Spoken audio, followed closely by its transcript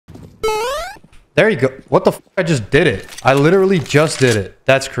There you go. What the f? I just did it. I literally just did it.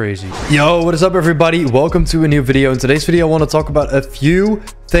 That's crazy. Yo, what is up, everybody? Welcome to a new video. In today's video, I want to talk about a few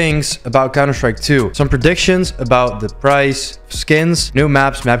things about Counter-Strike 2. Some predictions about the price, skins, new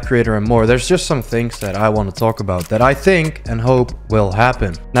maps, map creator, and more. There's just some things that I want to talk about that I think and hope will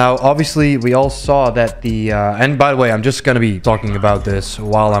happen. Now, obviously, we all saw that the... and by the way, I'm just going to be talking about this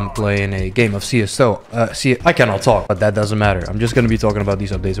while I'm playing a game of CS2. I cannot talk, but that doesn't matter. I'm just going to be talking about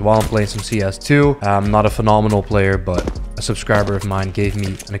these updates while I'm playing some CS2. I'm not a phenomenal player, but a subscriber of mine gave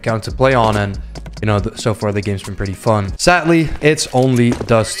me an account to play on, and you know, so far the game's been pretty fun. Sadly, it's only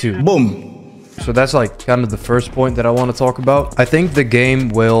Dust 2. Boom. So that's like kind of the first point that I want to talk about. I think the game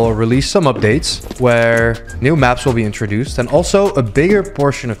will release some updates where new maps will be introduced, and also a bigger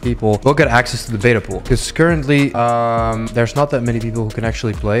portion of people will get access to the beta pool, because currently there's not that many people who can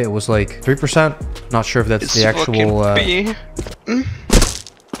actually play. It was like 3%. Not sure if that's the actual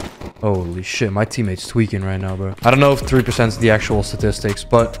holy shit, my teammate's tweaking right now, bro. I don't know if 3% is the actual statistics,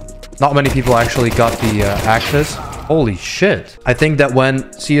 but not many people actually got the access. Holy shit. I think that when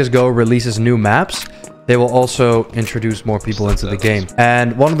CSGO releases new maps, they will also introduce more people into the game.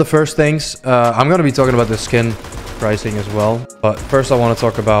 And one of the first things, I'm going to be talking about the skin pricing as well. But first I want to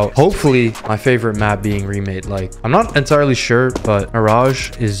talk about, hopefully, my favorite map being remade. Like, I'm not entirely sure, but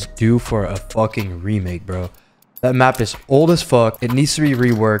Mirage is due for a fucking remake, bro. That map is old as fuck. It needs to be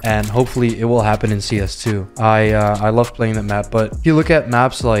reworked, and hopefully it will happen in CS2. I love playing that map, but if you look at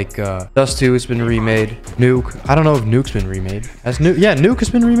maps like Dust 2, it's been remade. Nuke, I don't know if Nuke's been remade. Yeah, Nuke has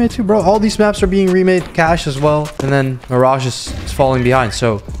been remade too, bro. All these maps are being remade. Cash as well, and then Mirage is falling behind.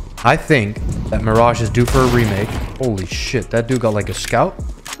 So I think that Mirage is due for a remake. Holy shit, that dude got like a scout.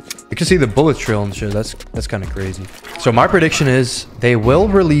 You can see the bullet trail and shit. That's kind of crazy. So my prediction is they will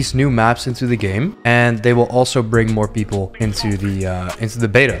release new maps into the game, and they will also bring more people into the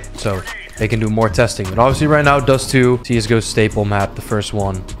beta, so they can do more testing. But obviously right now, Dust 2, CSGO staple map, the first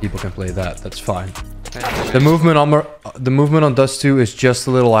one, people can play that. That's fine. The movement on Dust 2 is just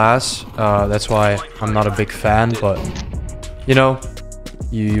a little ass. That's why I'm not a big fan, but you know,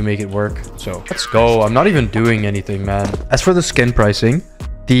 you make it work. So let's go. I'm not even doing anything, man. As for the skin pricing,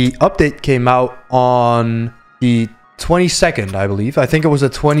 the update came out on the 22nd, I believe. I think it was the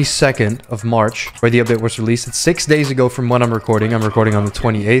 22nd of March where the update was released. It's 6 days ago from when I'm recording. I'm recording on the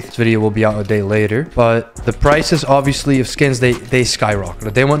 28th. This video will be out a day later. But the prices, obviously, of skins, they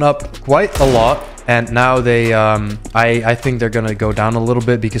skyrocketed. They went up quite a lot. And now they, I think they're going to go down a little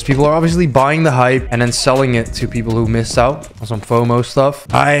bit because people are obviously buying the hype and then selling it to people who missed out on some FOMO stuff.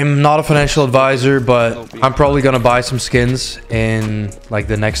 I'm not a financial advisor, but I'm probably going to buy some skins in like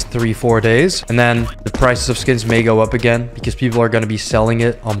the next 3-4 days. And then the prices of skins may go up again because people are going to be selling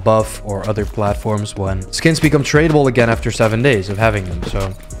it on Buff or other platforms when skins become tradable again after 7 days of having them.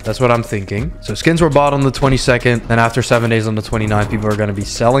 So that's what I'm thinking. So skins were bought on the 22nd. Then after 7 days on the 29th, people are going to be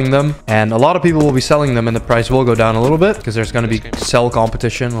selling them. And a lot of people will be selling them, and the price will go down a little bit because there's going to be sell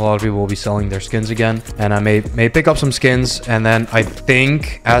competition. A lot of people will be selling their skins again, and I may pick up some skins. And then I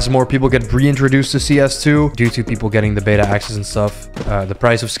think as more people get reintroduced to CS2 due to people getting the beta access and stuff, the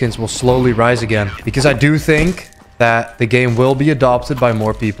price of skins will slowly rise again, because I do think that the game will be adopted by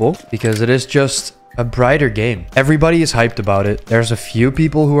more people because it is just a brighter game. Everybody is hyped about it. There's a few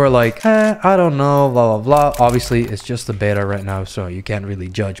people who are like, I don't know, blah, blah, blah. Obviously, it's just the beta right now, so you can't really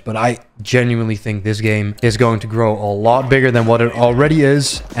judge. But I genuinely think this game is going to grow a lot bigger than what it already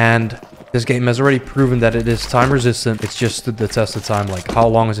is. And this game has already proven that it is time resistant. It's just stood the test of time. Like, how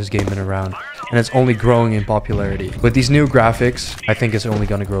long has this game been around? And it's only growing in popularity. With these new graphics, I think it's only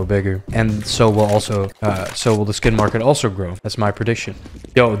going to grow bigger. And so will the skin market also grow. That's my prediction.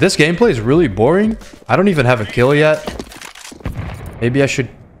 Yo, this gameplay is really boring. I don't even have a kill yet. Maybe I should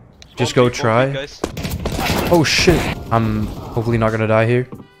just go try. Oh shit. I'm hopefully not going to die here.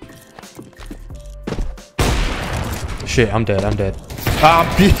 Shit, I'm dead. I'm dead.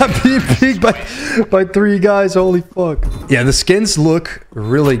 I'm being peeked by 3 guys. Holy fuck. Yeah, the skins look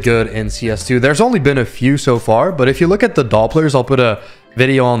really good in CS2. There's only been a few so far, but if you look at the Dopplers, I'll put a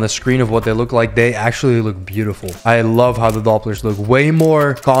video on the screen of what they look like. They actually look beautiful. I love how the Dopplers look. Way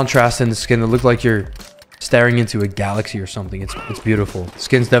more contrast in the skin. It looks like you're staring into a galaxy or something. It's beautiful.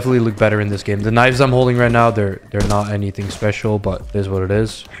 Skins definitely look better in this game. The knives I'm holding right now, they're not anything special, but it is what it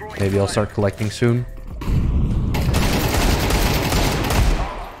is. Maybe I'll start collecting soon.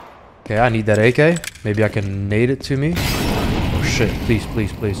 Okay, I need that AK. Maybe I can nade it to me. Oh shit, please,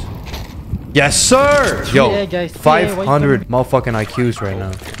 please, please. Yes, sir! Yo, 500 motherfucking IQs right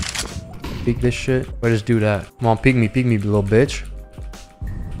now. Peek this shit. Where does dude at? Come on, peek me, little bitch.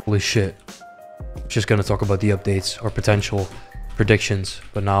 Holy shit. Just gonna talk about the updates or potential predictions,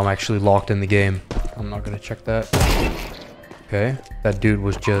 but now I'm actually locked in the game. I'm not gonna check that. Okay, that dude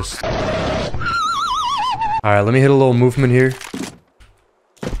was just... Alright, let me hit a little movement here.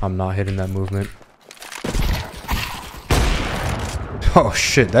 I'm not hitting that movement. Oh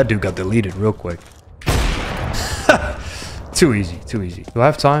shit, that dude got deleted real quick. Too easy, too easy. Do I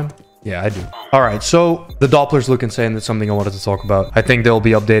have time? Yeah, I do. Alright, so the Dopplers look insane. That's something I wanted to talk about. I think they'll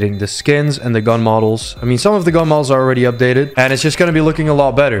be updating the skins and the gun models. I mean, some of the gun models are already updated, and it's just going to be looking a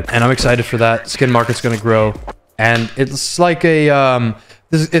lot better. And I'm excited for that. Skin market's going to grow. And it's like a...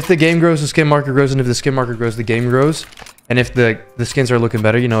 if the game grows, the skin market grows. And if the skin market grows, the game grows. And if the skins are looking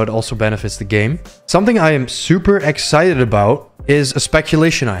better, you know, it also benefits the game. Something I am super excited about is a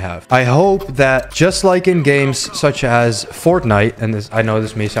speculation I have. I hope that just like in games such as Fortnite, and this, I know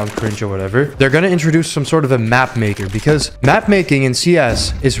this may sound cringe or whatever, they're going to introduce some sort of a map maker, because map making in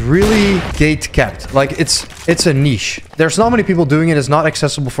CS is really gate kept. Like it's a niche. There's not many people doing it. It's not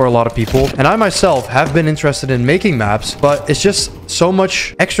accessible for a lot of people. And I myself have been interested in making maps, but it's just so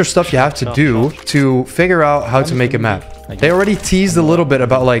much extra stuff you have to do to figure out how to make a map. They already teased a little bit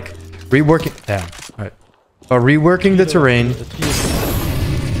about like reworking. Damn. All right. About reworking the terrain.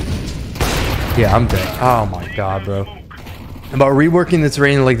 Yeah, I'm dead. Oh my god, bro. About reworking the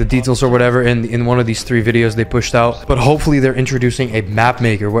terrain, like the details or whatever, in one of these 3 videos they pushed out. But hopefully they're introducing a map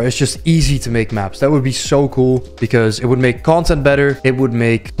maker where it's just easy to make maps. That would be so cool, because it would make content better. It would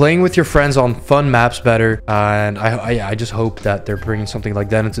make playing with your friends on fun maps better. And I just hope that they're bringing something like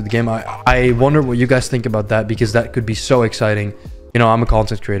that into the game. I wonder what you guys think about that, because that could be so exciting. You know, I'm a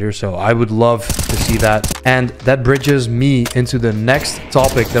content creator, so I would love to see that. And that bridges me into the next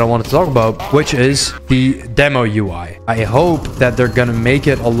topic that I wanted to talk about, which is the demo UI. I hope that they're gonna make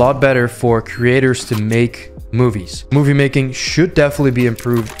it a lot better for creators to make movies. Movie making should definitely be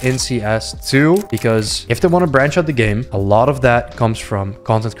improved in CS2, because if they want to branch out the game, a lot of that comes from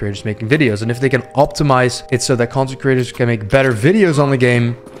content creators making videos. And if they can optimize it so that content creators can make better videos on the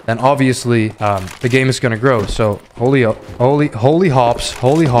game, then obviously the game is going to grow. So holy hops.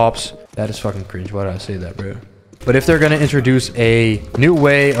 That is fucking cringe. Why did I say that, bro? But if they're going to introduce a new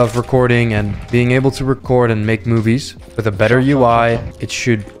way of recording and being able to record and make movies with a better UI, it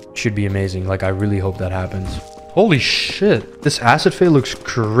should be amazing. Like, I really hope that happens. Holy shit. This acid fade looks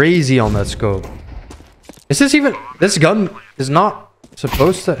crazy on that scope. Is this even... This gun is not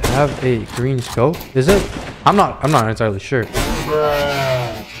supposed to have a green scope, is it? I'm not entirely sure.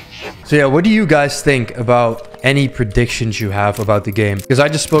 So yeah, what do you guys think about any predictions you have about the game? Because I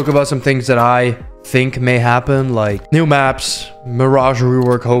just spoke about some things that I think may happen, like new maps, Mirage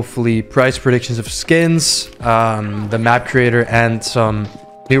rework, hopefully, price predictions of skins, the map creator, and some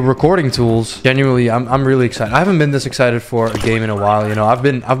new recording tools. Genuinely, I'm really excited. I haven't been this excited for a game in a while. You know, I've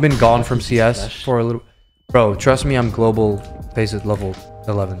been gone from CS for a little. Bro, trust me, I'm global phase at level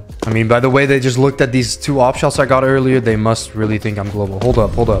 11. I mean, by the way they just looked at these 2 op shots I got earlier, they must really think I'm global. Hold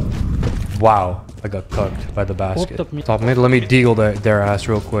up. Wow, I got cucked by the basket. Top mid, let me deagle their ass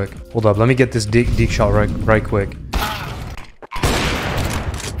real quick. Hold up, let me get this deek shot right quick.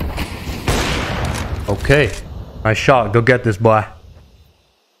 Okay, nice shot. Go get this, boy.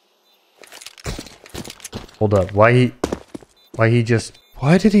 Hold up, why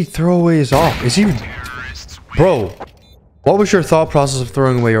did he throw away his op? Is he... Bro, what was your thought process of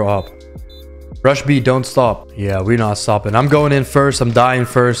throwing away your op? Rush B, don't stop. Yeah, we're not stopping. I'm going in first. I'm dying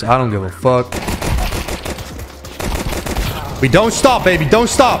first. I don't give a fuck. We don't stop, baby. Don't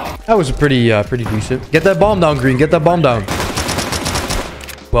stop. That was a pretty decent. Get that bomb down, Green. Get that bomb down.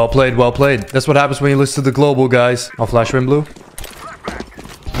 Well played, well played. That's what happens when you listen to the global, guys. I'll flash in blue.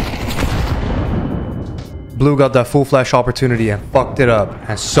 Blue got that full flash opportunity and fucked it up.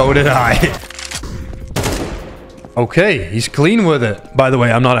 And so did I. Okay, he's clean with it. By the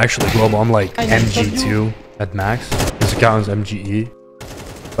way, I'm not actually global. I'm like MG2 at max. This account is MGE.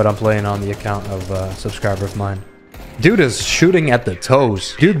 But I'm playing on the account of a subscriber of mine. Dude is shooting at the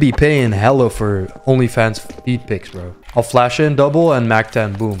toes. Dude be paying hella for OnlyFans feed pics, bro. I'll flash in double and Mac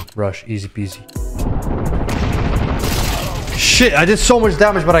 10. Boom. Rush. Easy peasy. Shit, I did so much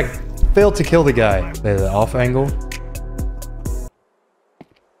damage, but I failed to kill the guy. Play the off angle.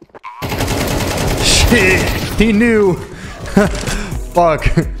 Shit. He knew. Fuck.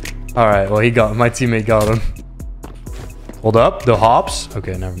 Alright, well, my teammate got him. Hold up. The hops?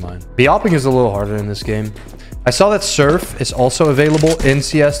 Okay, never mind. B-hopping is a little harder in this game. I saw that surf is also available in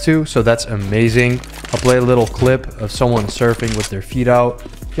CS2, so that's amazing. I'll play a little clip of someone surfing with their feet out,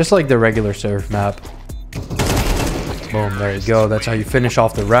 just like the regular surf map. Boom, there you go. That's how you finish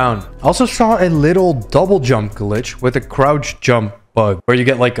off the round. I also saw a little double jump glitch with a crouch jump bug where you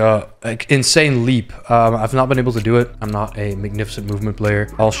get like a insane leap. I've not been able to do it. I'm not a magnificent movement player.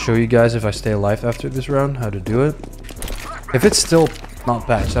 I'll show you guys if I stay alive after this round how to do it. If it's still not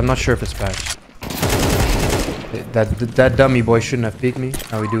patched, I'm not sure if it's patched. That dummy boy shouldn't have peeked me.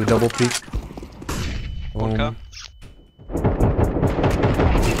 Now we do a double peek. Boom.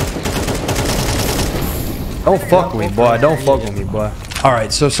 Don't fuck with me, boy. Don't fuck with me, boy.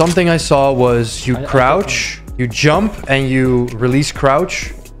 Alright, so something I saw was you crouch, you jump, and you release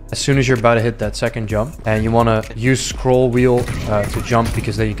crouch as soon as you're about to hit that second jump. And you want to use scroll wheel to jump,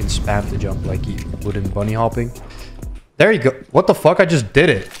 because then you can spam the jump like you would in bunny hopping. There you go. What the fuck? I just did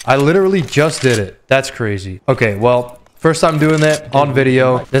it. I literally just did it. That's crazy. Okay, well, first time doing that on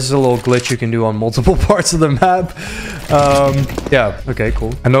video. This is a little glitch you can do on multiple parts of the map. Yeah, okay,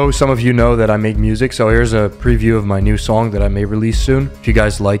 cool. I know some of you know that I make music, so here's a preview of my new song that I may release soon. If you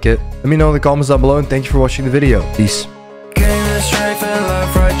guys like it, let me know in the comments down below, and thank you for watching the video. Peace.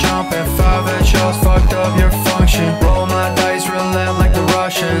 Fucked up your function. Roll my dice, relent like the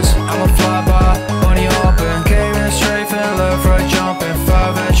Russians. I'm a